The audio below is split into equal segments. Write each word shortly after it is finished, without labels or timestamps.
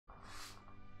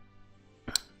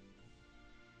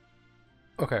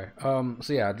Okay.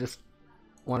 So yeah, I just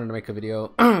wanted to make a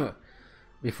video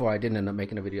before I didn't end up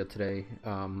making a video today.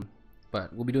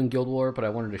 But we'll be doing Guild War, but I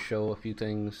wanted to show a few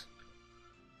things.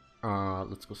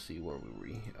 Let's go see where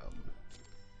we were.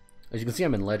 As you can see,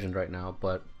 I'm in Legend right now,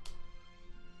 but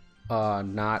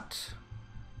not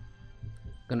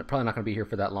probably not gonna be here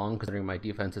for that long, considering my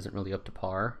defense isn't really up to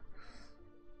par.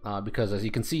 Because as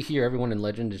you can see here, everyone in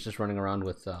Legend is just running around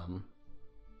with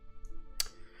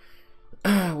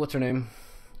what's her name?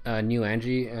 New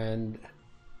Angie, and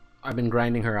I've been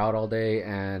grinding her out all day,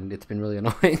 and it's been really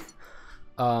annoying.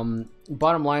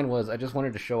 Bottom line was, I just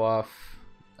wanted to show off,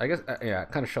 I guess, yeah,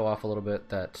 kind of show off a little bit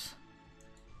that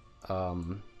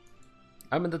I'm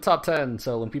in the top 10.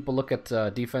 So when people look at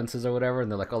defenses or whatever,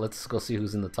 and they're like, "Oh, let's go see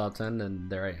who's in the top 10,"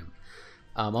 and there I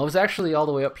am. I was actually all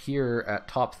the way up here at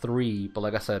top 3, but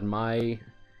like I said, my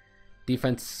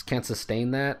defense can't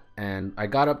sustain that, and I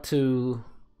got up to,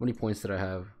 how many points did I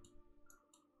have?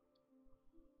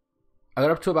 I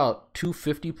got up to about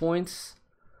 250 points,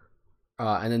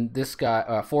 and then this guy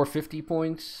 450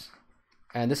 points,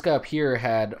 and this guy up here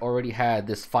had already had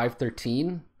this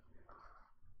 513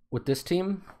 with this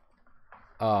team,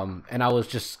 and I was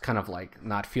just kind of like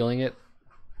not feeling it,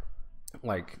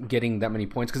 like getting that many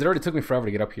points, because it already took me forever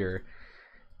to get up here,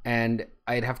 and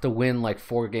I'd have to win like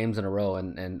 4 games in a row,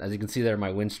 and as you can see there,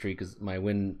 my win streak is, my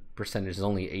win percentage is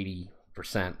only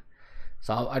 80%.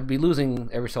 So I'd be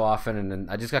losing every so often, and then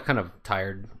I just got kind of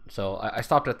tired. So I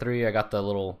stopped at 3. I got the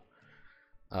little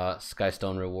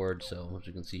Skystone reward, so as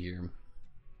you can see here.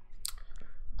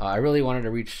 I really wanted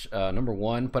to reach number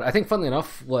 1, but I think, funnily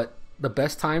enough, what the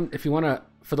best time, if you want to,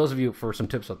 for those of you, for some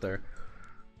tips out there,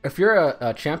 if you're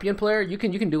a champion player, you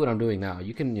can do what I'm doing now.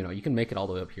 You can make it all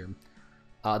the way up here.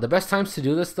 The best times to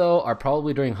do this, though, are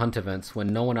probably during hunt events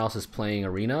when no one else is playing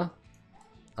arena.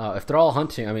 If they're all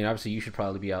hunting, I mean, obviously you should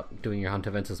probably be out doing your hunt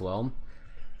events as well.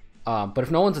 But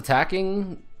if no one's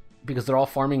attacking because they're all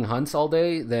farming hunts all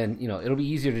day, then it'll be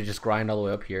easier to just grind all the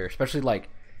way up here. Especially like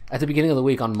at the beginning of the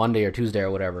week on Monday or Tuesday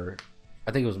or whatever.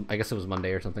 I guess it was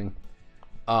Monday or something.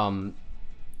 That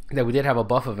we did have a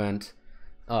buff event.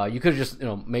 You could have just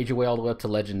made your way all the way up to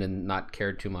Legend and not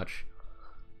cared too much.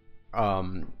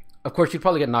 Of course, you'd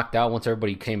probably get knocked out once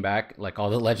everybody came back. Like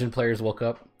all the Legend players woke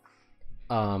up.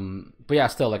 But yeah,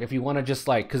 still, like if you want to just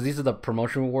like, because these are the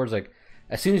promotion rewards, like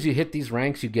as soon as you hit these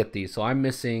ranks, you get these. So I'm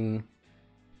missing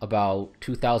about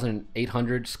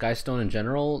 2,800 Skystone in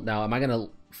general. Now, am I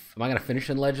gonna finish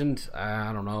in Legend?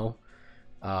 I don't know.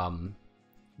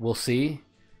 We'll see.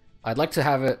 I'd like to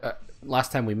have it.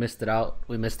 Last time we missed out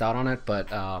on it, but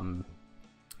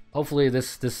hopefully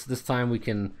this time we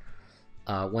can.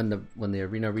 When the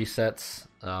arena resets,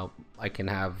 I can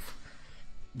have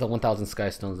the 1,000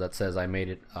 Skystones that says I made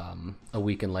it a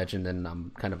week in Legend, and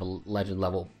I'm kind of a Legend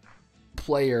level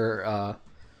player.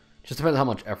 Just depends on how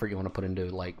much effort you want to put into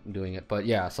like doing it. But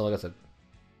yeah, so like I said,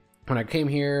 when I came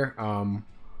here, one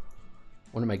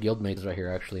of my guild mates right here,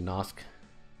 actually Nosk,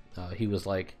 he was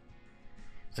like,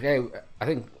 it's like, hey, I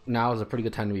think now is a pretty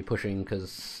good time to be pushing,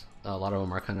 because a lot of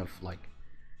them are kind of like,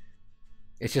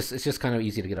 it's just kind of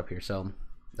easy to get up here. So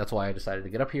that's why I decided to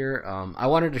get up here. I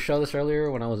wanted to show this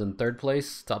earlier when I was in 3rd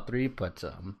place, top 3, but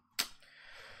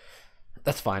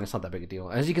that's fine. It's not that big a deal.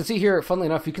 As you can see here, funnily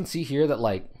enough, you can see here that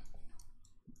like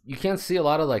you can't see a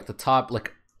lot of like the top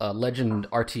like Legend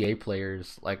RTA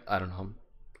players. Like I don't know,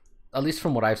 at least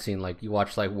from what I've seen. Like you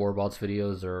watch like Warbald's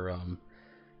videos, or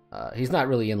he's not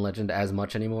really in Legend as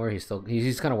much anymore. He's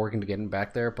kind of working to get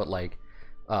back there, but like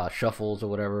Shuffles or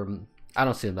whatever, I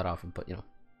don't see him that often. But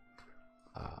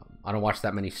I don't watch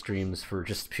that many streams for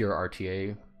just pure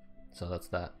RTA, so that's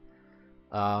that.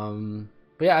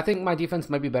 But yeah, I think my defense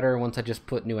might be better once I just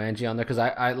put New Angie on there, because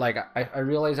I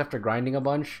realize after grinding a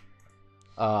bunch,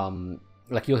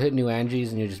 like you'll hit New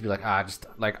Angie's and you'll just be like, just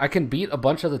like I can beat a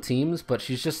bunch of the teams, but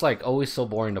she's just like always so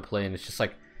boring to play, and it's just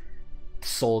like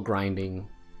soul grinding.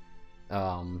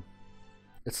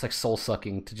 It's like soul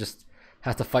sucking to just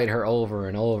have to fight her over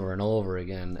and over and over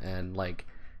again, and like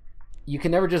you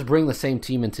can never just bring the same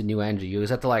team into New Angie. You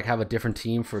always have to like have a different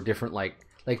team for different like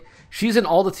she's in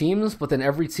all the teams, but then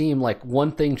every team like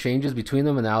one thing changes between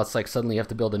them, and now it's like suddenly you have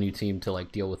to build a new team to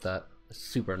like deal with that. It's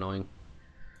super annoying.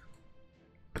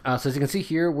 So as you can see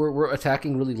here, we're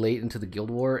attacking really late into the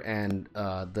Guild War, and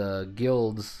the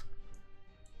guilds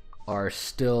are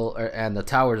still, and the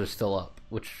towers are still up,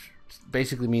 which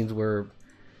basically means we're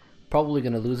probably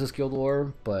going to lose this Guild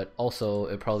War, but also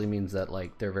it probably means that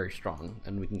like they're very strong,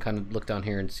 and we can kind of look down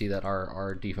here and see that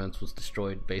our defense was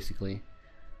destroyed basically.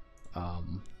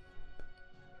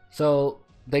 So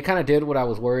they kind of did what I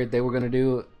was worried they were going to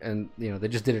do, and they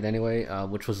just did it anyway,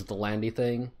 which was the Landy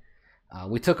thing.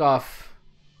 We took off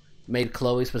made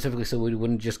Chloe specifically so we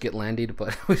wouldn't just get Landied,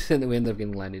 but we ended up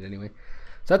getting Landied anyway.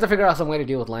 So I have to figure out some way to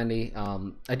deal with Landy.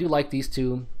 I do like these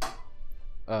two.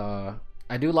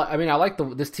 I do like. I mean, I like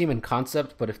this team in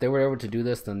concept, but if they were able to do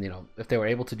this, then if they were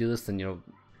able to do this, then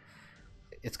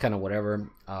it's kind of whatever.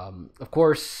 Of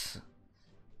course,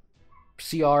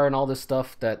 CR and all this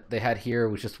stuff that they had here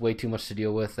was just way too much to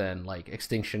deal with, and like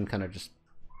Extinction kind of just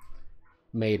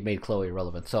made Chloe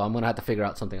irrelevant. So I'm gonna have to figure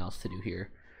out something else to do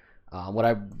here. What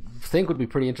I think would be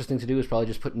pretty interesting to do is probably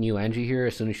just put new Angie here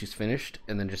as soon as she's finished,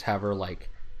 and then just have her like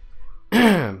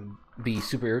be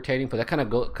super irritating. But that kind of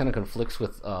conflicts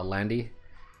with Landy,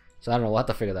 so I don't know. We'll have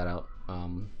to figure that out.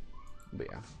 But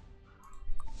yeah.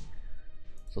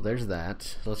 So there's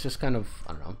that. So it's just kind of,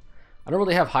 I don't know. I don't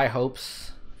really have high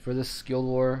hopes for this guild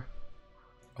war.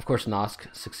 Of course,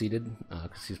 Nosk succeeded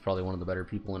because he's probably one of the better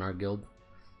people in our guild.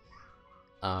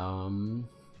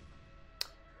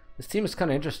 This team is kind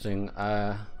of interesting.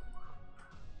 I'm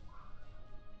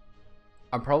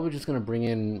probably just going to bring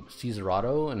in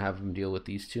Cesarado and have him deal with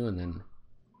these two, and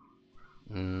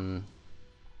then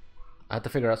I have to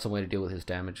figure out some way to deal with his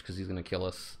damage because he's going to kill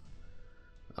us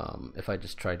if I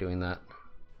just try doing that.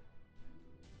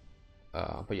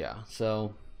 But yeah,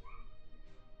 so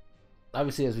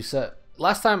obviously, as we said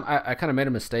last time, I kind of made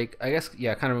a mistake. I guess,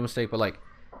 yeah, kind of a mistake, but like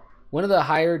one of the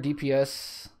higher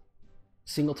DPS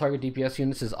single target DPS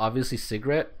units is obviously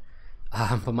Sigret,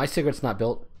 but my Sigret's not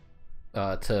built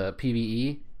to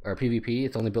PvE or PvP.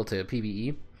 It's only built to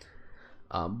PvE.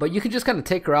 But you can just kind of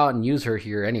take her out and use her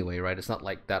here anyway, right? It's not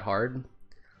like that hard.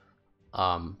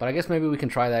 But I guess maybe we can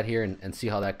try that here and see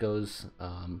how that goes.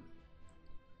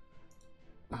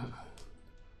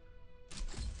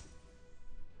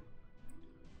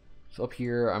 So up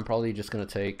here, I'm probably just gonna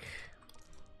take.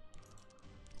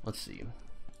 Let's see.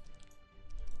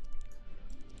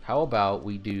 How about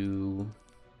we do?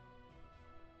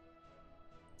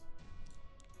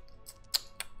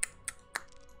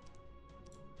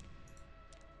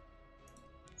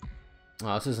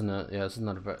 Oh, this isn't a this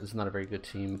is not a very good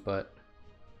team, but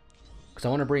because I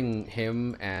want to bring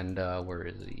him and where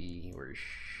is he? Where's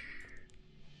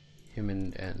him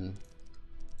and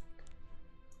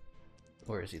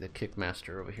where is he? The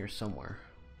Kickmaster over here somewhere.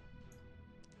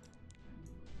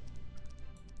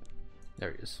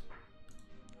 There he is.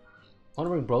 I want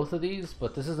to bring both of these,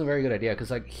 but this isn't a very good idea because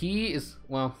like he is,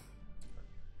 well,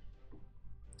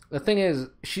 the thing is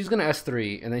she's gonna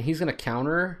S3 and then he's gonna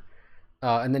counter,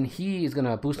 and then he is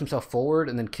gonna boost himself forward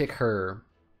and then kick her,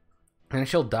 and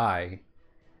she'll die.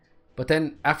 But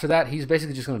then after that, he's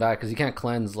basically just gonna die because he can't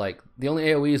cleanse. Like the only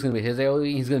AOE is gonna be his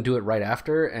AOE. He's gonna do it right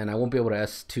after, and I won't be able to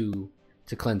S2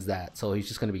 to cleanse that. So he's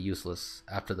just gonna be useless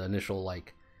after the initial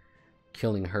like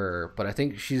killing her. But I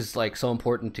think she's like so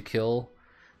important to kill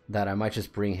that I might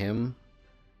just bring him,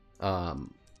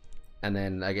 and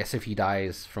then I guess if he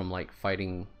dies from like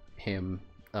fighting him,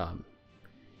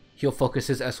 he'll focus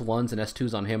his S1s and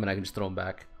S2s on him, and I can just throw him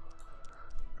back.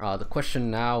 The question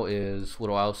now is, what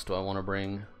else do I want to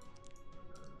bring?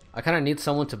 I kind of need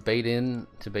someone to bait in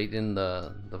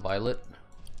the Violet.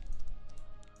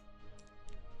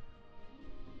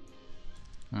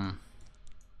 I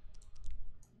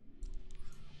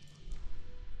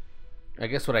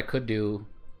guess what I could do.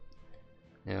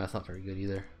 Yeah, that's not very good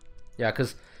either. Yeah,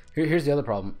 because here's the other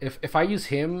problem. If I use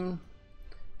him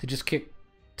to just kick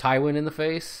Tywin in the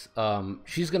face,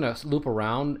 she's gonna loop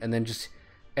around and then just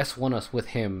S1 us with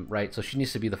him, right? So she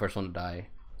needs to be the first one to die.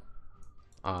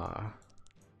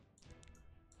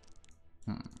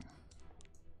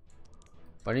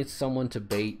 But I need someone to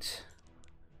bait.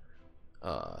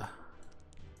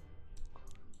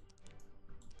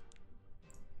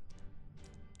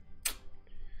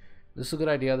 This is a good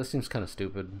idea. This seems kind of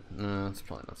stupid. No, it's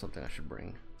probably not something I should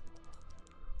bring.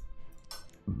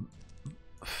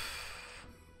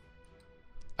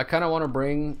 I kind of want to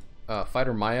bring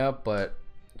Fighter Maya, but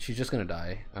she's just gonna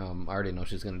die. I already know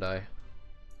she's gonna die.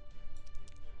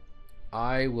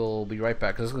 I will be right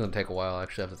back because this is gonna take a while. I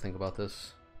actually have to think about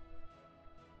this.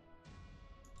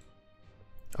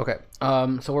 Okay,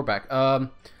 so we're back.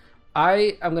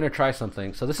 I am gonna try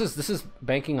something. So this is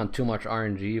banking on too much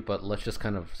RNG, but let's just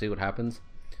kind of see what happens.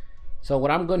 So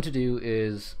what I'm going to do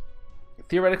is,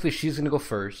 theoretically, she's gonna go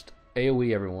first.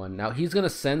 AOE everyone. Now he's gonna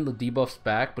send the debuffs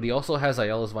back, but he also has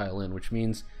Ayala's Violin, which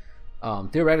means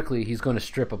theoretically he's going to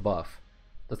strip a buff.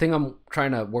 The thing I'm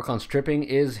trying to work on stripping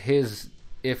is his.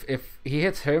 If he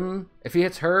hits him, if he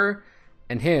hits her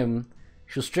and him,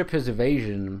 she'll strip his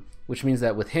evasion, which means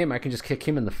that with him I can just kick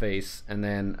him in the face and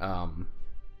then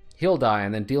he'll die,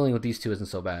 and then dealing with these two isn't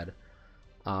so bad.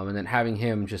 And then having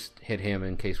him just hit him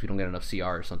in case we don't get enough CR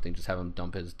or something, just have him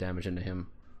dump his damage into him.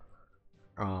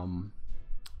 Um,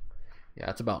 yeah,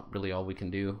 that's about really all we can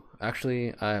do.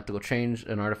 Actually, I have to go change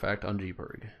an artifact on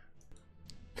G-Berg.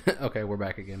 Okay, we're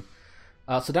back again.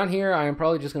 So down here, I am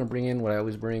probably just going to bring in what I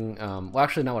always bring. Well,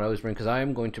 actually, not what I always bring, because I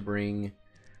am going to bring...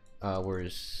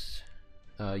 where's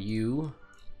you?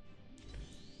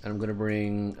 And I'm going to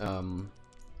bring... where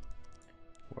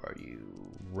are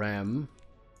you? Rem.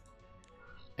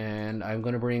 And I'm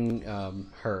going to bring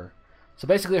her. So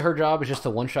basically, her job is just to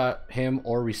one-shot him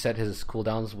or reset his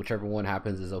cooldowns. Whichever one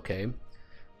happens is okay.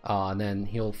 And then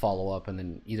he'll follow up and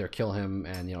then either kill him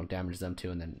and, you know, damage them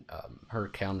too. And then her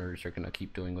counters are going to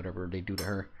keep doing whatever they do to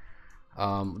her.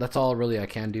 That's all really I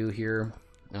can do here.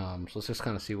 So let's just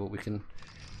kind of see what we can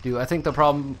do. I think the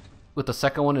problem with the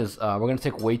second one is we're going to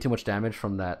take way too much damage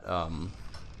from that, from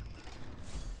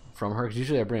her. Because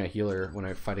usually I bring a healer when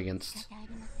I fight against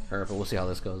her, but we'll see how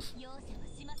this goes.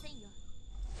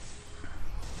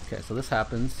 Okay, so this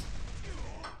happens.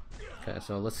 Okay,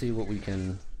 so let's see what we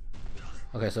can...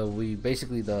 Okay, so we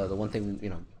basically, the one thing, you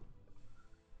know,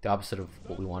 the opposite of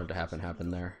what we wanted to happen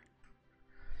happened there.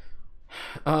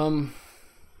 I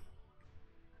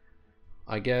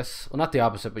guess, well, not the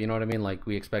opposite, but you know what I mean? Like,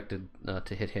 we expected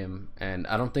to hit him, and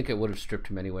I don't think it would have stripped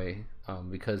him anyway,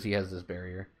 because he has this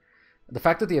barrier. The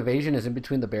fact that the evasion is in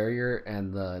between the barrier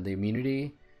and the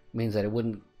immunity means that it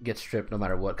wouldn't get stripped no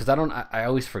matter what, because I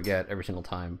always forget every single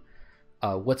time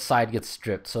what side gets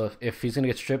stripped. So if he's gonna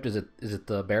get stripped, is it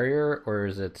the barrier or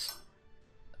is it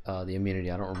the immunity?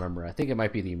 I don't remember. I think it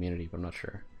might be the immunity, but I'm not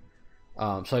sure.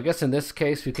 So I guess in this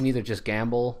case we can either just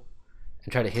gamble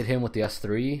and try to hit him with the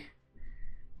S3,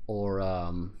 or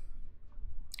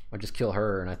just kill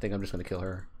her, and I think I'm just gonna kill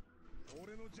her.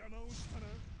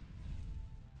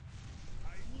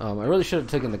 I really should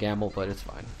have taken the gamble, but it's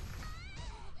fine.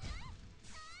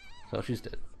 So she's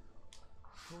dead.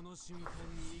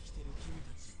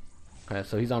 Okay,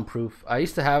 so he's on proof. I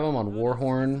used to have him on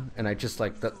Warhorn, and I just,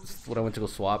 like, that's what I went to go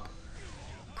swap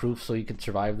proof so he could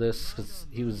survive this, because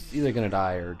he was either gonna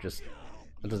die or just,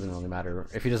 it doesn't really matter.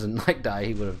 If he doesn't, like, die,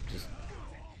 he would have just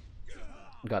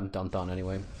gotten dumped on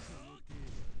anyway.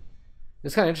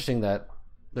 It's kind of interesting that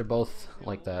they're both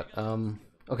like that.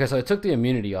 Okay, so I took the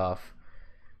immunity off,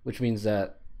 which means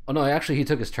that, oh no, actually he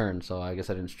took his turn, so I guess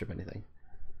I didn't strip anything.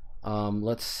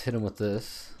 Let's hit him with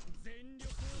this.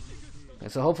 Okay,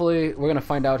 so hopefully we're gonna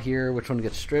find out here which one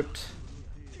gets stripped.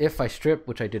 If I strip,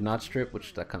 which I did not strip,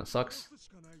 which that kind of sucks,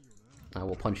 I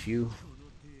will punch you.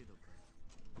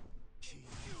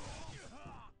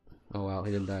 Oh wow,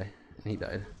 he didn't die, and he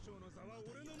died.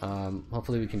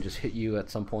 Hopefully we can just hit you at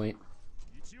some point.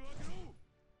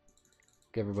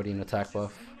 Give everybody an attack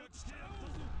buff.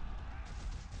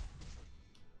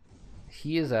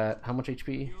 He is at how much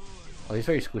HP? Oh, he's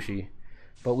very squishy.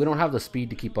 But we don't have the speed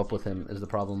to keep up with him is the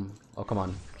problem. Oh, come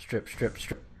on. Strip, strip,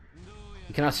 strip.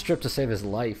 He cannot strip to save his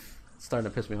life. It's starting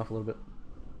to piss me off a little bit.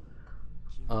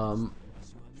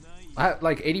 I have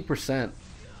like 80%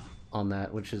 on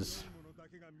that, which is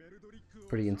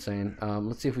pretty insane.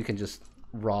 Let's see if we can just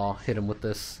raw hit him with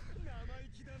this.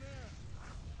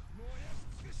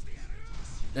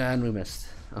 And we missed.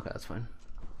 Okay, that's fine.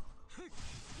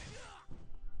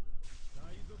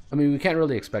 I mean, we can't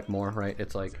really expect more, right?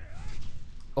 It's like...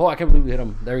 Oh, I can't believe we hit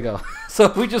him. There we go. So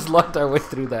we just lucked our way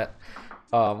through that.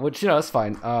 Which, you know, that's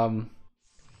fine. Like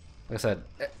I said,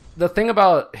 the thing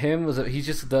about him was that he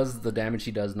just does the damage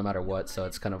he does no matter what. So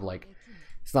it's kind of like...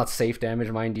 It's not safe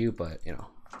damage, mind you, but, you know.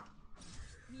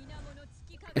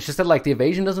 It's just that, like, the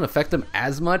evasion doesn't affect him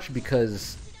as much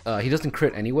because he doesn't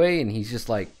crit anyway. And he's just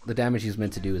like... The damage he's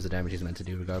meant to do is the damage he's meant to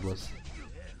do regardless.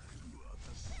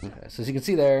 Okay, so as you can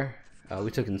see there...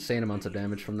 we took insane amounts of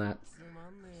damage from that.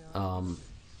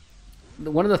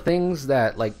 One of the things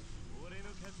that, like,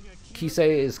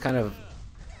 Kisei is kind of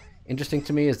interesting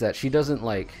to me is that she doesn't,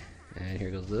 like... And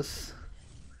here goes this.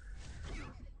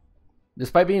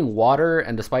 Despite being water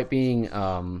and despite being,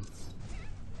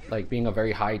 like, being a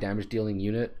very high damage dealing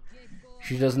unit,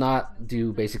 she does not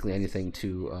do basically anything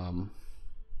to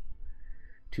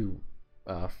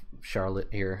Charlotte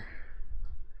here.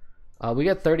 We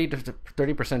get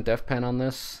 30% def pen on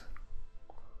this.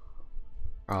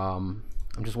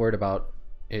 I'm just worried about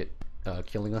it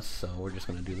killing us, so we're just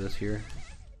gonna do this here.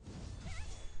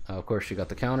 Of course, she got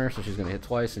the counter, so she's gonna hit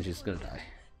twice, and she's gonna die.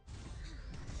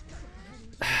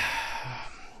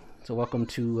 So welcome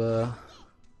to a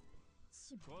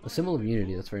symbol of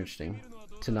unity. That's very interesting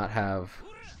to not have.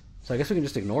 So I guess we can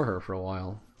just ignore her for a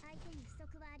while.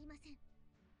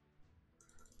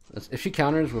 If she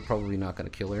counters, we're probably not gonna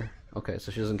kill her. Okay, so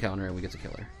she doesn't counter and we get to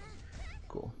kill her.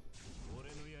 Cool.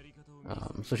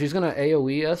 So she's gonna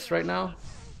AoE us right now,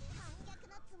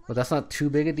 but that's not too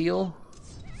big a deal.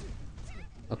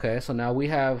 Okay, so now we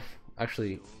have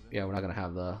actually, yeah, we're not gonna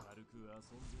have the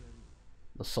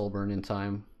soul burn in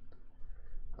time.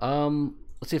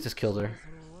 Let's see if this kills her.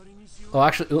 Oh,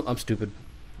 actually, ooh, I'm stupid.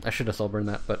 I should have soul burned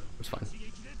that, but it's fine.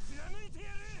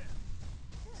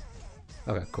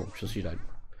 Okay, cool. So she died.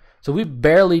 So we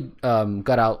barely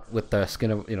got out with the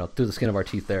skin of, through the skin of our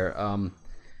teeth there.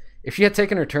 If she had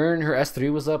taken her turn, her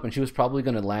S3 was up, and she was probably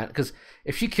going to land. Because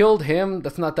if she killed him,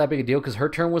 that's not that big a deal, because her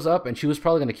turn was up, and she was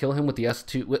probably going to kill him with the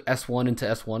S2, with S1 into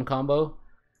S1 combo.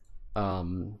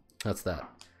 That's that.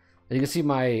 And you can see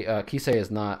my Kisei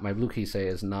is not, my blue Kisei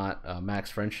is not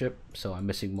max friendship, so I'm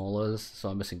missing Mola's, so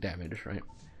I'm missing damage, right?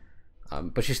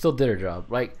 But she still did her job.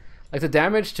 Like the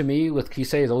damage to me with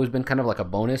Kisei has always been kind of like a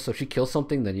bonus. So if she kills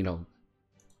something, then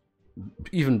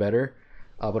even better.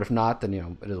 But if not, then it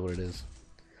is what it is.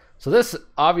 So this,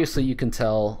 obviously, you can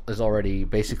tell is already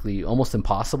basically almost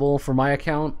impossible for my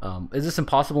account. Is this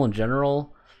impossible in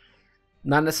general?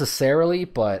 Not necessarily,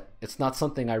 but it's not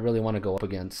something I really want to go up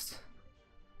against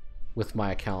with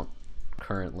my account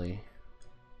currently.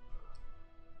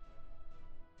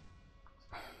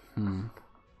 Do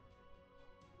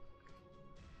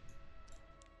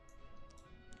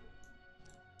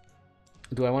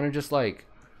I want to just like...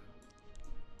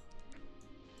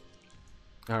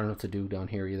 I don't know what to do down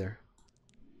here either.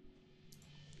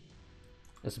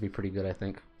 This would be pretty good, I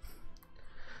think.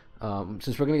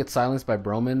 Since we're going to get silenced by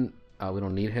Broman, we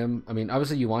don't need him. I mean,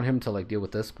 obviously you want him to like deal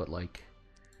with this, but like...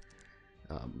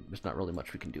 there's not really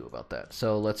much we can do about that.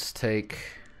 So let's take...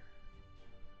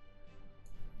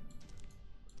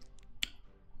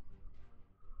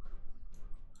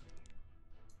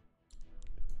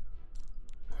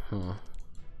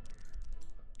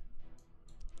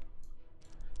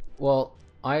 Well,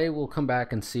 I will come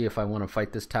back and see if I want to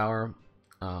fight this tower.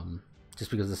 Just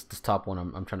because this top one,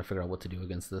 I'm trying to figure out what to do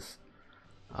against this.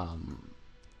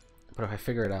 But if I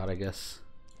figure it out, I guess...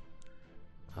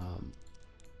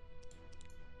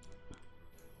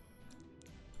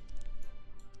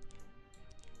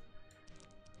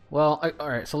 Well,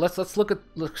 alright, so let's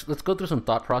go through some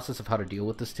thought process of how to deal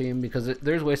with this team, because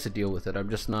there's ways to deal with it. I'm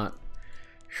just not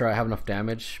sure I have enough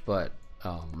damage, but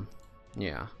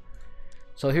yeah.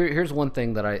 So here's one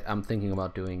thing that I'm thinking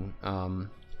about doing.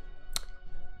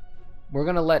 We're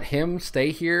gonna let him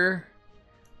stay here,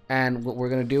 and what we're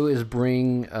gonna do is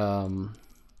bring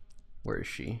where is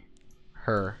she?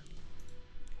 Her.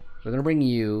 So we're gonna bring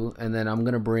you, and then I'm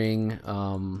gonna bring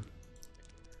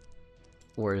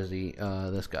where is he?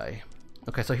 This guy.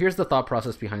 Okay, so here's the thought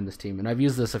process behind this team, and I've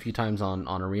used this a few times on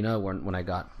Arena when I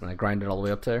grinded all the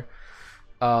way up there.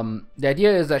 The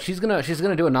idea is that she's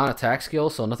gonna do a non-attack skill,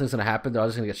 so nothing's gonna happen. They're all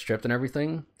just gonna get stripped and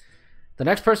everything. The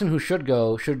next person who should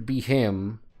go should be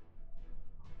him,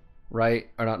 right?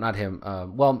 Or not him.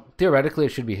 Well, theoretically it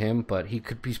should be him, but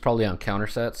he's probably on counter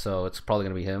set, so it's probably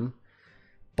gonna be him.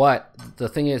 But the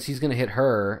thing is, he's gonna hit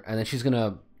her, and then she's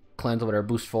gonna cleanse or whatever,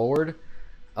 boost forward.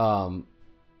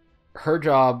 Her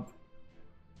job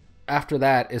after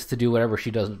that is to do whatever she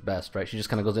does best, right? She just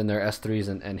kind of goes in there, S3s,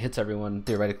 and hits everyone,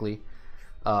 theoretically.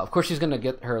 Of course, she's going to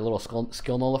get her little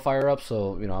skill nullifier up,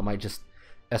 so, I might just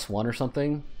S1 or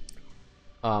something.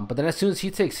 But then as soon as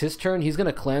he takes his turn, he's going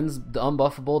to cleanse the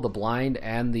unbuffable, the blind,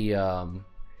 and the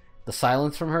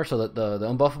silence from her, so that the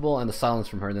unbuffable and the silence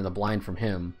from her, and then the blind from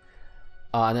him.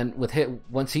 And then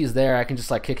once he's there, I can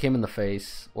just like kick him in the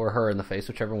face, or her in the face,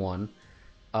 whichever one.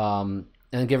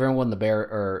 And give everyone the bear,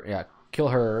 or yeah, kill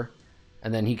her,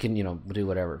 and then he can, do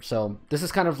whatever. So this is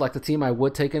kind of like the team I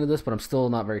would take into this, but I'm still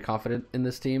not very confident in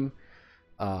this team.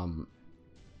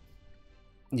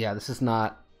 Yeah, this is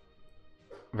not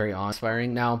very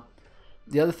awe-inspiring. Now,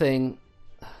 the other thing,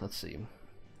 let's see.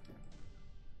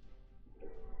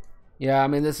 Yeah, I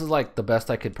mean, this is like the best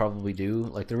I could probably do.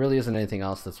 Like, there really isn't anything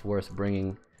else that's worth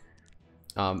bringing.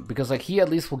 Because like he at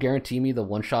least will guarantee me the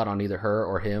one shot on either her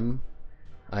or him.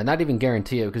 Not even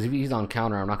guarantee it, because if he's on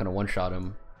counter, I'm not going to one-shot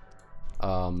him.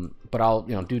 But I'll,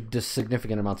 do just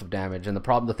significant amounts of damage. And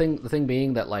the thing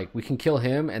being that like we can kill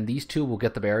him, and these two will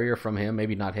get the barrier from him.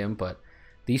 Maybe not him, but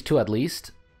these two at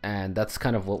least. And that's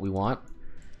kind of what we want.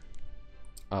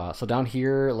 So down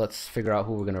here, let's figure out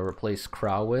who we're going to replace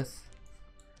Crow with.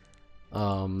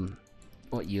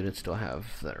 What units do I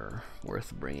have that are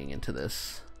worth bringing into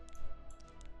this?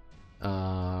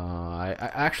 I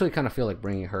actually kind of feel like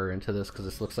bringing her into this, because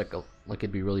this looks like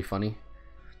it'd be really funny.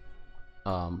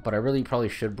 But I really probably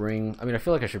should bring... I mean, I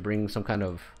feel like I should bring some kind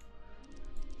of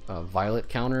Violet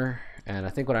counter. And I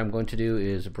think what I'm going to do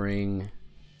is bring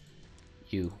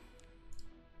you.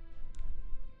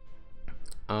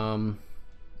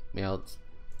 Yeah, let's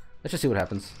just see what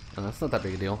happens. It's not that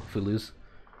big a deal if we lose.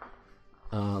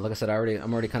 Like I said,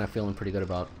 I'm already kind of feeling pretty good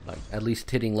about like at least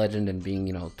hitting legend and being,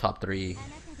 you know, top 3.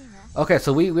 Okay,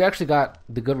 so we actually got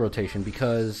the good rotation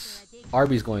because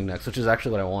Arby's going next, which is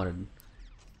actually what I wanted.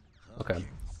 Okay,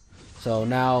 so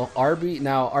now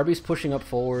Arby's pushing up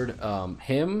forward,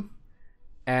 him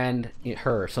and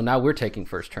her. So now we're taking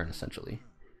first turn essentially.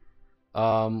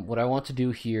 What I want to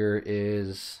do here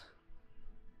is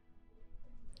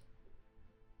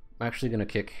I'm actually gonna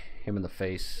kick him in the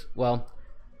face. Well,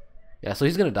 yeah, so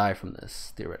he's gonna die from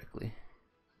this theoretically.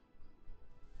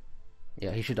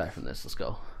 Yeah, he should die from this. Let's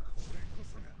go.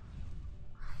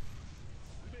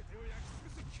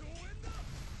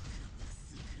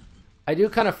 I do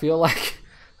kind of feel like,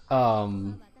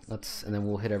 and then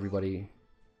we'll hit everybody.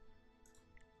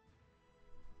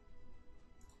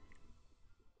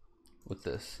 With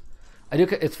this,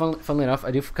 it's funnily enough,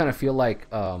 I do kind of feel like,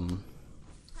 I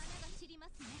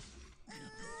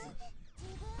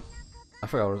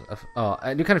forgot what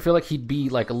I do kind of feel like he'd be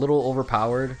like a little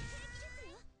overpowered.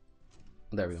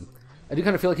 There we go. I do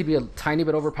kind of feel like he'd be a tiny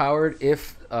bit overpowered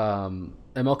if, ML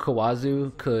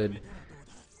Kawazu could,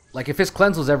 like, if his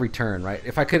cleanse was every turn, right?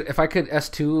 If I could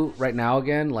S2 right now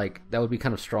again, like, that would be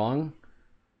kind of strong.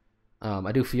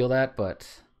 I do feel that, but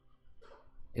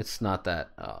it's not that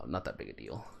big a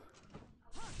deal.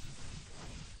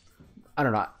 I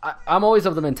don't know. I'm always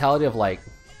of the mentality of like,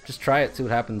 just try it, see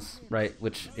what happens, right?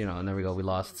 Which, you know, and there we go, we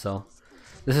lost. So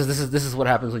this is what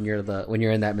happens when you're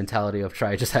in that mentality of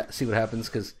try, just see what happens,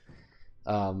 because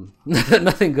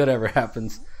nothing good ever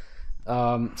happens.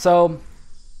 So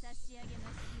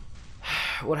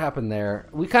what happened there?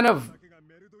 We kind of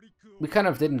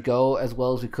didn't go as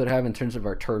well as we could have in terms of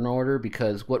our turn order,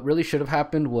 because what really should have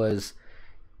happened was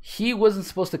he wasn't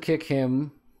supposed to kick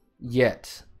him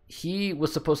yet. He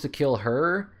was supposed to kill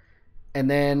her, and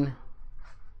then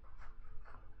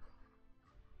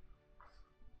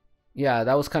yeah,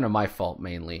 that was kind of my fault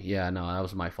mainly. Yeah, no, that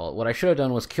was my fault. What I should have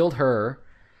done was killed her,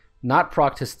 not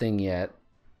procced his thing yet,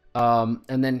 and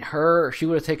then she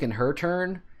would have taken her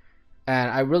turn.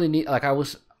 And I really need, like,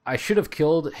 I should have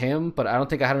killed him, but I don't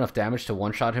think I had enough damage to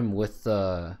one-shot him with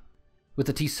the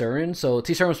T-Surin. So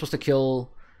T-Surin was supposed to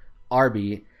kill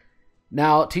Arby.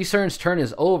 Now T-Surin's turn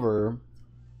is over.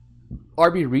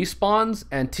 Arby respawns,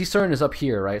 and T-Surin is up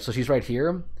here, right? So she's right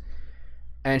here.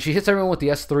 And she hits everyone with the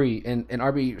S3, and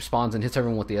Arby spawns and hits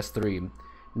everyone with the S3.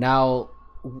 Now,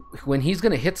 when he's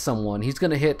going to hit someone, he's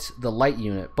going to hit the light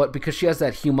unit. But because she has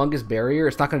that humongous barrier,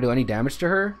 it's not going to do any damage to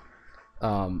her.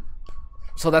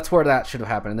 So that's where that should have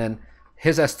happened. And then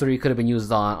his S3 could have been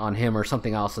used on him or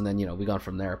something else, and then, you know, we gone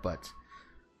from there. But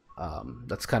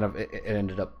that's kind of, it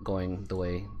ended up going the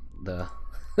way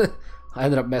I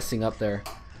ended up messing up there.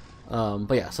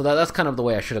 But yeah, so that's kind of the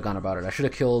way I should have gone about it. I should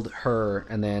have killed her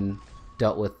and then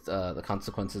dealt with the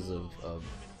consequences of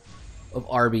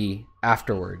Arby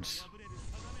afterwards,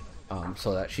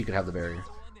 so that she could have the barrier.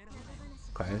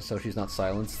 Okay, so she's not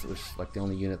silenced, which is like the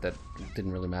only unit that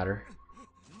didn't really matter.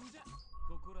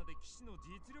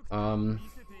 Let's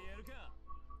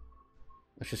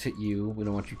just hit you. We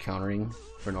don't want you countering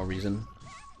for no reason.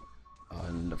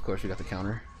 And of course we got the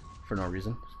counter for no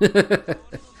reason.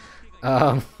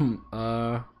 Wow,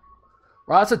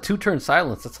 that's a 2-turn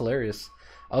silence. That's hilarious.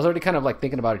 I was already kind of like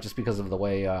thinking about it just because of the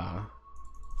way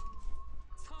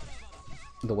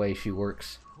she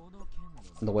works,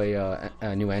 the way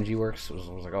New Angie works. I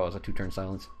was like, oh, it's a 2-turn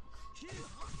silence.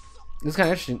 This is kind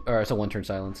of interesting, or it's a 1-turn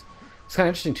silence. It's kind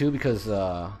of interesting too because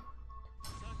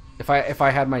if I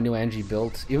had my New Angie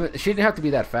built, even she didn't have to be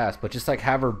that fast, but just like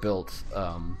have her built,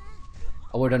 I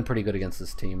would have done pretty good against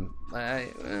this team.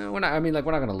 We're not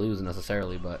gonna lose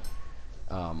necessarily, but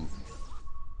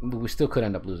we still could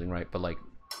end up losing, right? But like,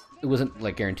 it wasn't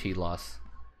like guaranteed loss.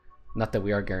 Not that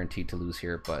we are guaranteed to lose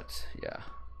here, but yeah.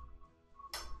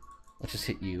 Let's just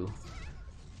hit you,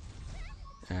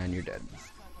 and you're dead.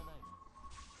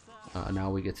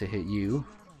 Now we get to hit you.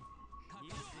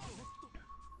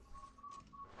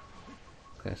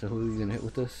 Okay, so who are we gonna hit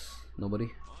with this?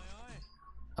 Nobody.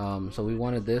 So we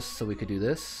wanted this so we could do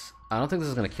this. I don't think this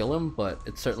is gonna kill him, but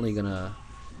it's certainly gonna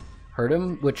hurt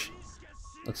him, which,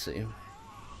 let's see.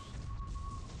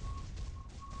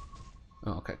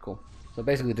 Oh, okay, cool. So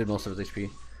basically did most of his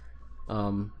HP.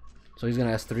 So he's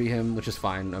gonna S3 him, which is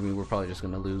fine. I mean, we're probably just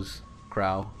gonna lose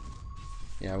Crow.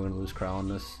 Yeah, we're gonna lose Crow on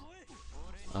this.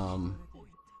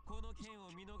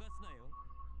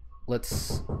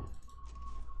 Let's...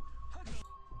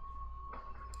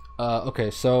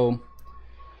 okay, so...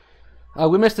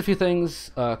 we missed a few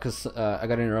things because I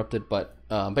got interrupted, but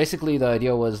basically the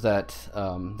idea was that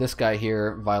this guy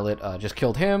here, Violet, just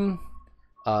killed him.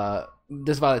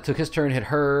 This Violet took his turn, hit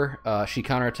her, she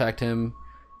counterattacked him,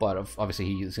 but obviously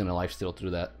he's gonna lifesteal through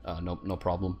that, no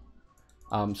problem.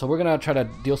 So we're gonna try to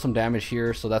deal some damage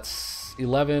here. So that's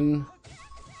 11.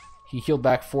 He healed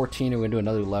back 14, and we're gonna do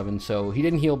another 11. So he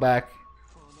didn't heal back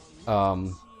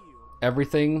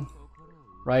everything,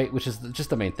 right? Which is just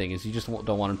the main thing, is you just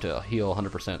don't want him to heal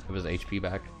 100% of his HP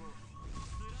back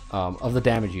of the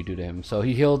damage you do to him. So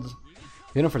he healed,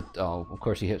 you know, for of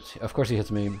course he hits. Of course he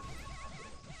hits me.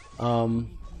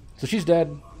 So she's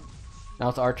dead. Now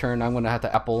it's our turn. I'm gonna have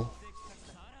to apple.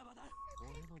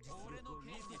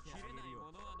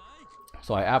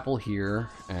 So I apple here,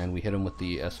 and we hit him with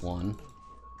the S1.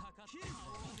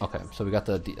 Okay, so we got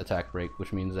the attack break,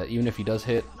 which means that even if he does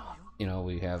hit, you know,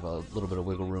 we have a little bit of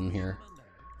wiggle room here.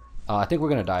 I think we're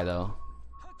gonna die though.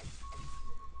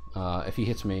 If he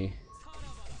hits me.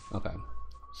 Okay,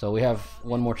 so we have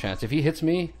one more chance. If he hits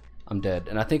me, I'm dead,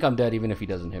 and I think I'm dead even if he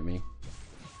doesn't hit me.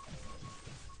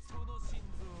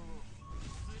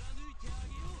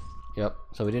 Yep,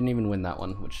 so we didn't even win that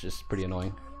one, which is pretty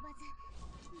annoying.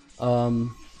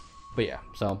 But yeah,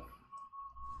 so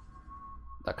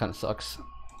that kind of sucks.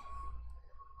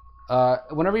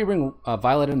 Whenever you bring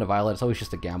Violet into Violet, it's always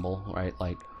just a gamble, right?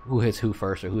 Like, who hits who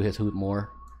first, or who hits who more.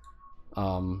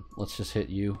 Let's just hit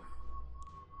you.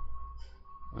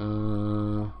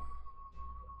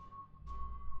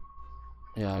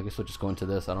 Yeah, I guess we'll just go into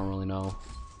this. I don't really know.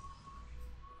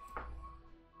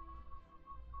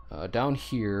 Down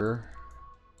here.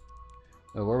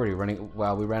 Oh, we're already running.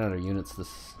 Wow, we ran out of units. This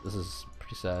is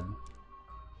pretty sad.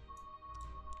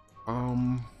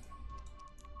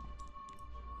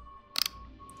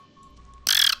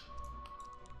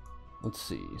 Let's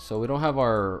see. So we don't have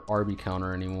our RB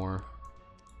counter anymore.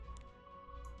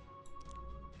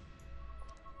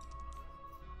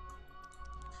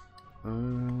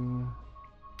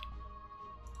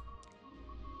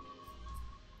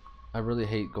 I really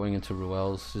hate going into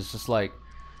Ruel's. It's just like,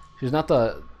 she's not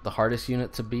the hardest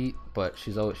unit to beat, but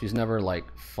she's never like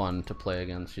fun to play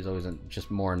against. She's always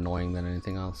just more annoying than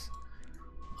anything else.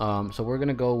 So we're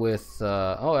gonna go with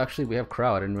oh, actually we have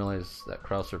Crow. I didn't realize that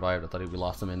Crow survived. I thought we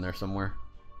lost him in there somewhere.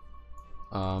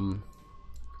 We're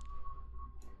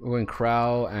going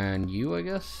Crow and you, I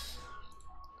guess.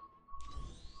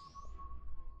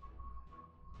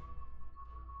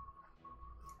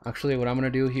 Actually, what I'm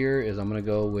gonna do here is I'm gonna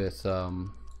go with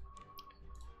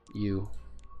you.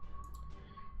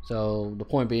 So the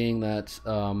point being that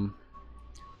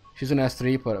she's an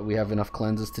S3, but we have enough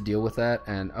cleanses to deal with that,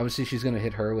 and obviously she's gonna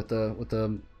hit her with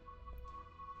the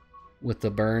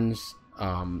burns.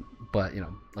 But you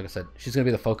know, like I said, she's gonna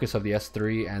be the focus of the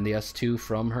S3 and the S2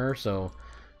 from her. So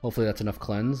hopefully that's enough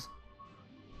cleanse.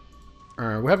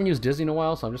 We haven't used Dizzy in a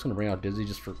while, so I'm just gonna bring out Dizzy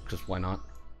just why not.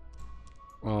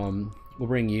 We'll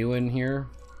bring you in here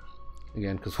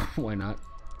again because why not.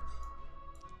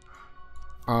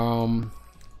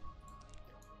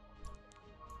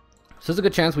 So there's a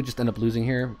good chance we just end up losing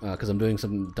here because I'm doing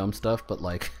some dumb stuff, but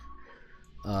like,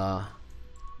 why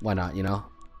not, you know?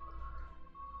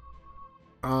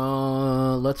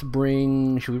 Let's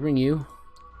bring. Should we bring you?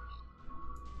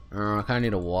 I kind of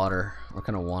need a water. I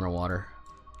kind of want a water.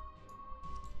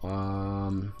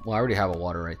 Well, I already have a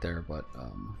water right there, but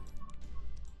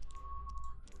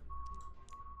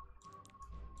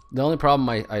the only problem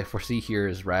I foresee here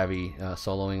is Ravi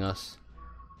soloing us.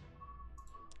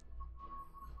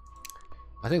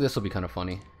 I think this will be kind of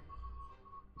funny.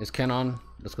 Is Ken on?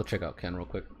 Let's go check out Ken real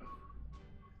quick.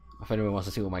 If anyone wants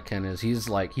to see what my Ken is, he's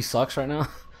like, he sucks right now.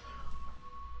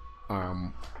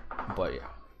 But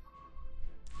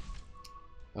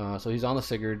yeah. So he's on the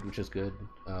Sigurd, which is good.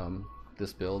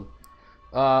 This build.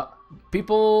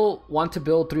 People want to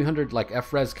build 300 like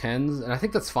F-res Kens, and I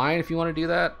think that's fine if you want to do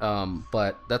that.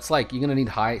 But that's like, you're gonna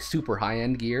need super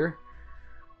high-end gear.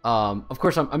 Of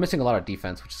course, I'm missing a lot of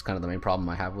defense, which is kind of the main problem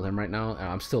I have with him right now. And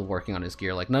I'm still working on his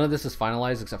gear. Like, none of this is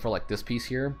finalized except for like this piece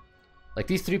here. Like,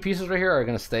 these 3 pieces right here are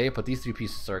gonna stay, but these 3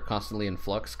 pieces are constantly in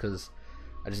flux because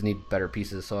I just need better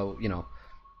pieces. So, you know.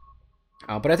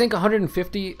 But I think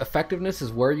 150 effectiveness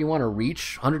is where you want to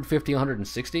reach. 150,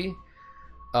 160.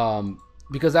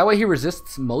 Because that way he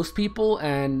resists most people,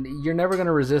 and you're never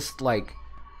gonna resist like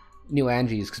New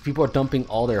Angie's because people are dumping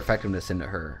all their effectiveness into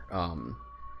her.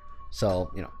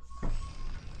 So, you know,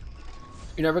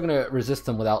 you're never gonna resist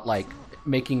them without like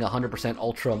making 100%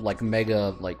 ultra like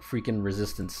mega like freaking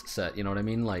resistance set. You know what I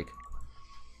mean? Like,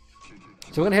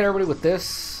 so we're gonna hit everybody with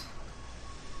this.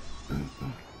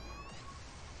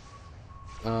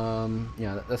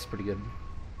 Yeah, that's pretty good.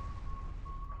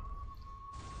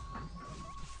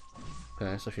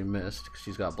 Okay, so she missed because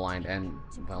she's got blind and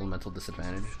elemental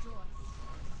disadvantage.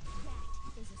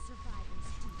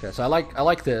 Okay, so I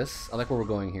like this. I like where we're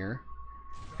going here.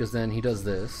 because then he does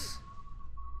this,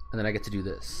 and then I get to do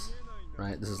this,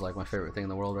 right? This is like my favorite thing in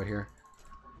the world right here.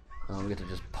 We get to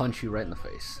just punch you right in the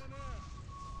face,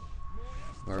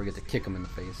 or we get to kick him in the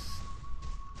face,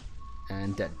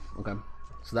 and dead. Okay,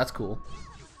 so that's cool.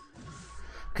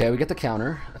 Okay, we get the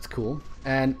counter. That's cool.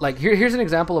 And like here's an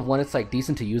example of when it's like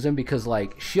decent to use him, because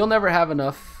like she'll never have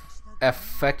enough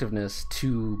effectiveness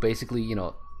to basically, you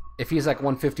know, if he's like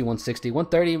 150, 160,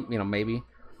 130, you know, maybe.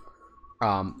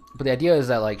 But the idea is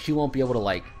that like she won't be able to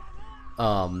like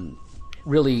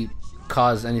really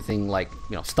cause anything like,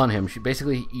 you know, stun him. She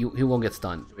basically he won't get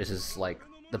stunned. This is like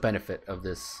the benefit of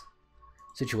this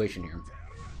situation here.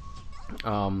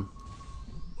 Of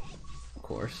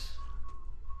course.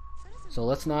 So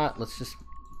let's just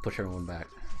push everyone back.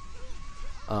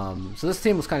 So this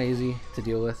team was kind of easy to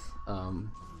deal with,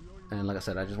 and like I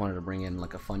said, I just wanted to bring in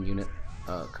like a fun unit,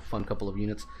 fun couple of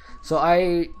units. So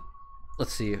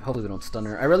let's see, hopefully we don't stun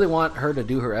her. I really want her to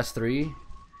do her S3,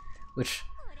 which,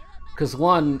 because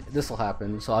one, this will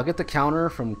happen. So I'll get the counter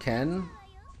from Ken,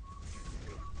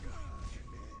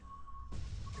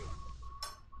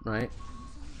 right?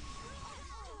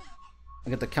 I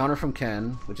get the counter from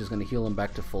Ken, which is going to heal him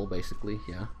back to full, basically,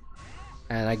 yeah.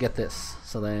 And I get this,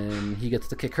 so then he gets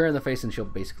to kick her in the face and she'll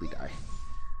basically die.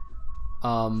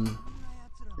 And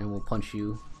we'll punch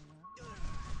you.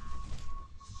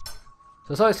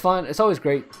 So it's always fun. It's always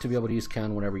great to be able to use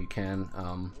Ken whenever you can.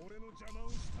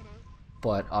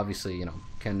 But obviously, you know,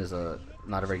 Ken is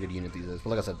not a very good unit these days. But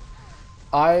like I said,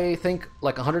 I think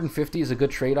like 150 is a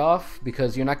good trade-off,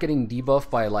 because you're not getting debuffed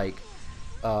by like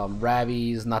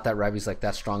Ravi's. Not that Ravi's like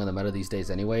that strong in the meta these days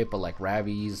anyway, but like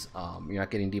Ravi's, you're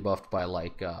not getting debuffed by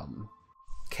like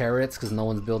carrots, because no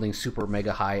one's building super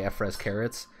mega high FRES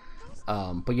carrots.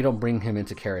 But you don't bring him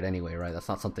into carrot anyway, right? That's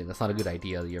not a good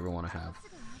idea that you ever want to have.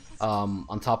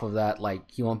 On top of that, like,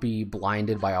 he won't be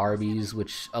blinded by Arby's,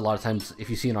 which a lot of times if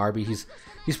you see an Arby, he's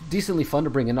decently fun to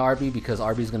bring into Arby, because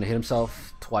Arby's gonna hit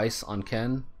himself twice on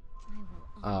Ken.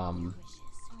 But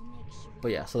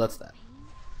yeah, so that's that.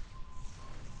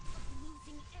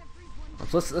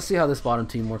 So let's see how this bottom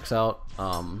team works out.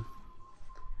 But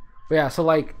yeah, so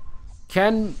like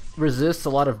Ken resists a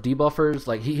lot of debuffers.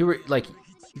 Like like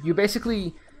you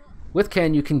basically, with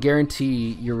Ken, you can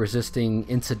guarantee you're resisting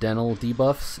incidental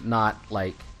debuffs, not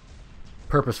like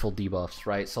purposeful debuffs,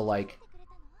 right? So like,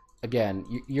 again,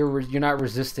 you're not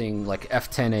resisting like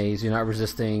F10As. You're not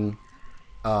resisting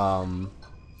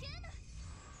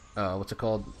what's it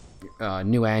called?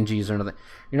 New Angies or anything.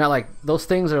 You're not like, those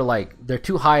things are like, they're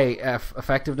too high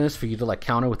effectiveness for you to like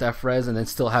counter with FRES and then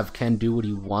still have Ken do what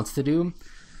he wants to do.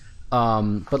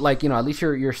 But like, you know, at least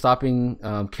you're stopping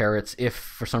carrots if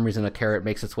for some reason a carrot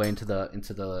makes its way into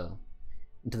the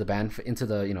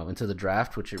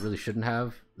draft, which it really shouldn't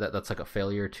have. That's like a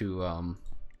failure to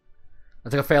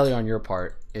that's like a failure on your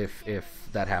part if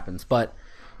that happens. But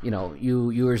you know,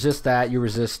 you resist that. You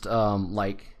resist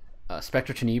like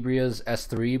Spectre Tenebria's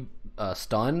S3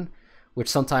 stun, which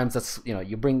sometimes that's, you know,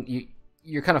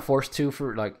 you're kind of forced to,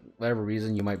 for like whatever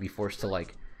reason. You might be forced to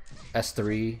like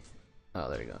S3. Oh,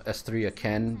 there you go. S3 a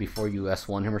Ken before you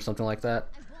S1 him or something like that.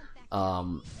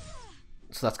 So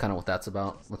that's kind of what that's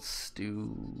about. Let's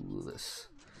do this.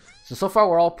 So far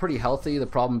we're all pretty healthy. The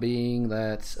problem being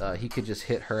that he could just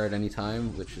hit her at any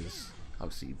time, which is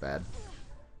obviously bad.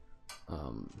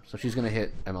 So she's gonna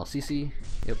hit MLCC.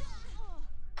 Yep.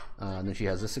 And then she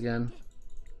has this again.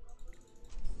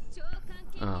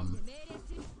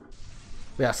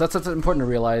 Yeah, so that's what's important to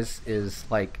realize, is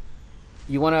like,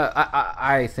 you want to,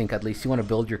 I think at least, you want to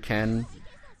build your Ken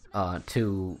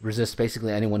to resist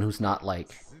basically anyone who's not like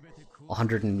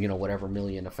 100 and, you know, whatever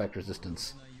million effect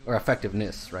resistance or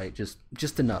effectiveness, right?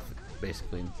 Just enough,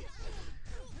 basically.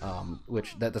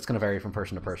 Which that's going to vary from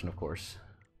person to person, of course.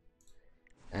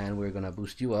 And we're going to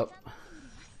boost you up.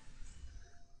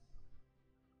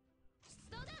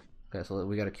 Okay, so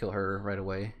we got to kill her right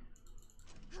away.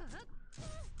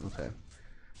 Okay.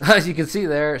 As you can see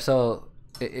there, so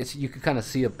it's, you can kind of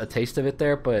see a taste of it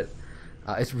there, but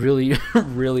it's really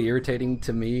really irritating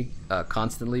to me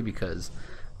constantly, because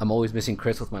I'm always missing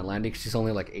crits with my landing. She's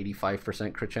only like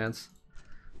 85% crit chance.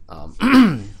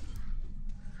 Okay,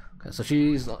 so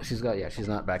she's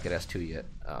not back at S2 yet.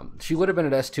 She would have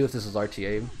been at S2 if this was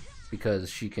RTA, because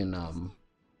she can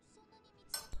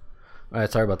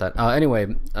alright, sorry about that.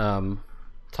 Anyway,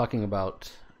 talking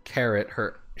about Carrot,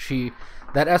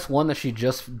 that S1 that she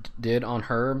just did on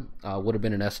her would have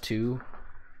been an S2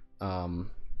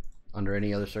 under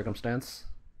any other circumstance.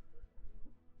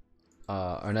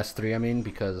 Or an S3, I mean,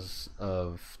 because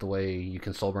of the way you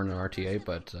can soul burn an RTA,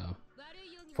 but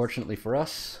fortunately for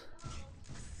us,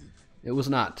 it was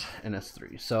not an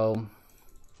S3. So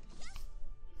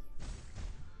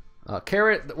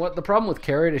Carrot, what the problem with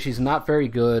Carrot is she's not very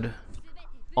good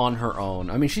on her own.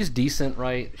 I mean, she's decent,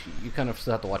 right? You kind of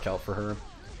still have to watch out for her.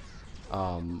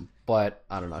 But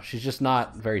I don't know. She's just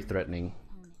not very threatening.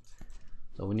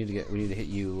 So we need to hit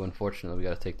you. Unfortunately, we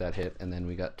got to take that hit, and then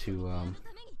we got to.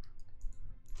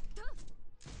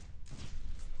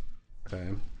 Okay,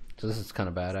 so this is kind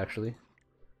of bad actually.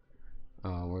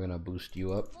 We're gonna boost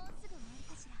you up.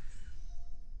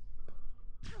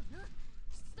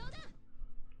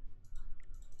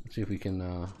 Let's see if we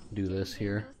can do this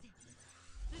here.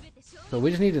 So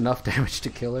we just need enough damage to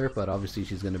kill her, but obviously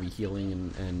she's going to be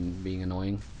healing and being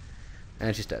annoying.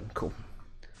 And she's dead. Cool.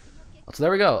 So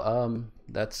there we go.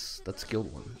 That's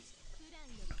skilled one.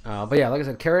 But yeah, like I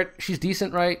said, Carrot, she's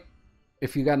decent, right?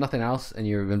 If you got nothing else and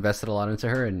you've invested a lot into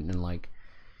her and like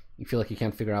you feel like you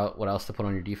can't figure out what else to put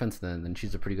on your defense, then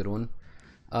she's a pretty good one.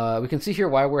 We can see here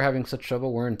why we're having such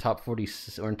trouble. We're in top 40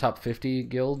 or in top 50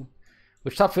 guild,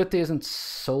 which top 50 isn't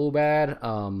so bad.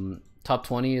 Top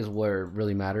 20 is where it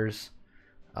really matters.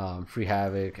 Free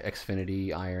Havoc,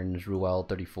 Xfinity, Irons, Ruel,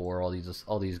 34,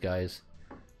 all these guys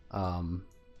are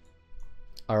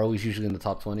always usually in the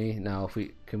top 20. Now,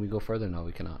 can we go further? No,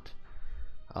 we cannot.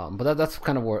 But that's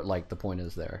kind of where like the point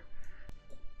is there.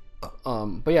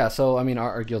 But yeah, so I mean,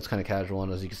 our guild's kind of casual,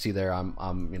 and as you can see there,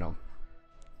 I'm you know,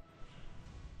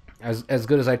 as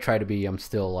good as I try to be, I'm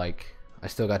still like I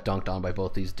still got dunked on by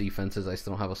both these defenses. I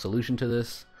still don't have a solution to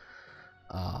this.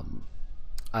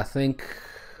 I think,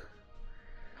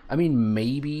 I mean,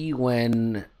 maybe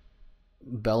when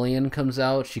Bellion comes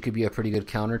out, she could be a pretty good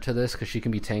counter to this because she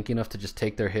can be tanky enough to just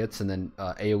take their hits and then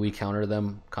AoE counter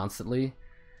them constantly,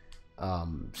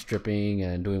 stripping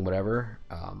and doing whatever.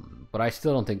 But I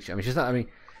still don't think she's not going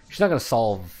to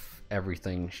solve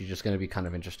everything. She's just going to be kind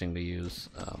of interesting to use.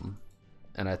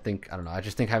 And I don't know. I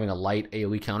just think having a light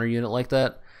AoE counter unit like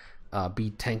that,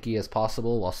 be tanky as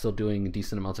possible while still doing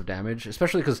decent amounts of damage,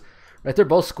 especially because. Right, they're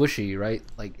both squishy, right?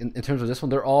 Like in terms of this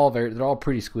one, they're all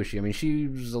pretty squishy. I mean,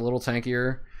 she's a little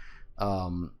tankier,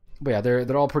 but yeah,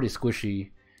 they're all pretty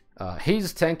squishy.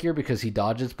 He's tankier because he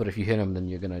dodges, but if you hit him, then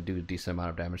you're gonna do a decent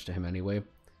amount of damage to him anyway.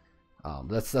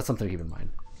 That's something to keep in mind.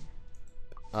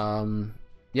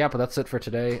 Yeah, but that's it for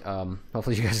today.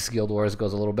 Hopefully, you guys' Guild Wars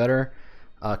goes a little better.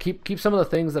 Keep some of the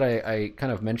things that I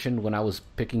kind of mentioned when I was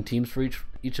picking teams for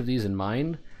each of these in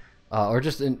mind, or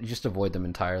just avoid them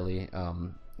entirely.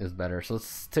 Is better. So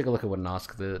let's take a look at what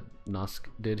Nosk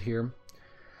did here.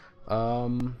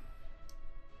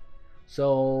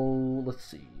 So let's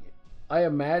see. I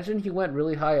imagine he went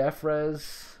really high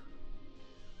F-res,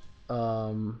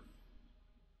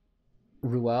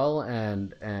 Ruel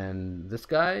and this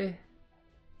guy,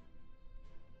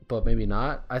 but maybe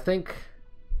not. I think,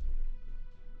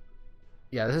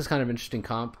 yeah, this is kind of interesting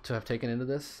comp to have taken into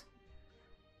this,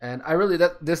 and I really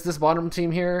this bottom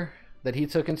team here that he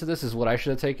took into this is what I should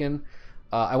have taken.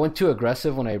 I went too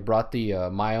aggressive when I brought the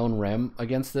my own Rem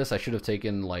against this. I should have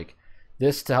taken like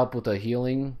this to help with the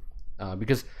healing,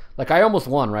 because like I almost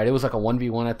won, right? It was like a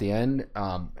 1v1 at the end,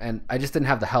 and I just didn't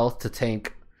have the health to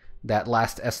tank that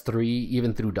last S3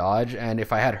 even through dodge. And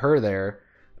if I had her there,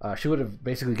 she would have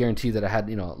basically guaranteed that I had,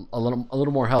 you know, a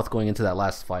little more health going into that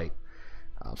last fight.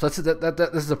 So this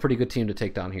is a pretty good team to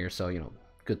take down here. So, you know,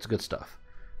 good stuff.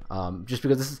 Just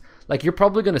because this is like you're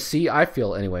probably gonna see. I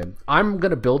feel anyway. I'm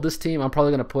gonna build this team. I'm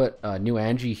probably gonna put New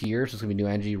Angie here. So it's gonna be New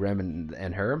Angie, Rem,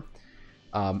 and her.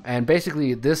 And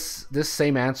basically this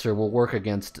same answer will work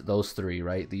against those three,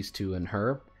 right? These two and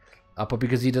her. But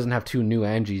because he doesn't have two New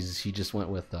Angies, he just went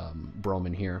with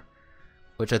Broman here,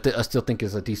 which I still think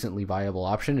is a decently viable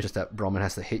option. It's just that Broman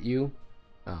has to hit you,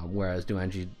 whereas New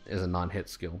Angie is a non-hit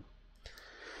skill.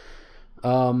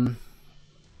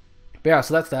 But yeah,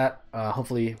 so that's that.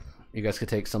 Hopefully you guys could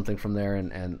take something from there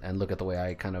and look at the way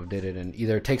I kind of did it, and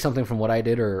either take something from what I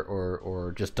did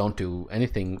or just don't do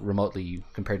anything remotely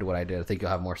compared to what I did. I think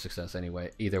you'll have more success anyway,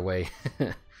 either way.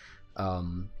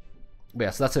 But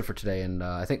yeah, so that's it for today. And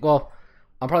I think, well,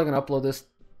 I'm probably going to upload this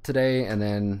today and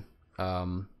then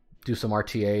do some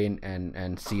RTA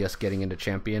and see us getting into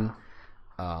Champion,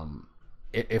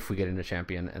 if we get into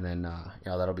Champion. And then,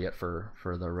 yeah, that'll be it for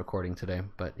the recording today.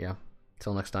 But yeah,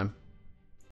 till next time.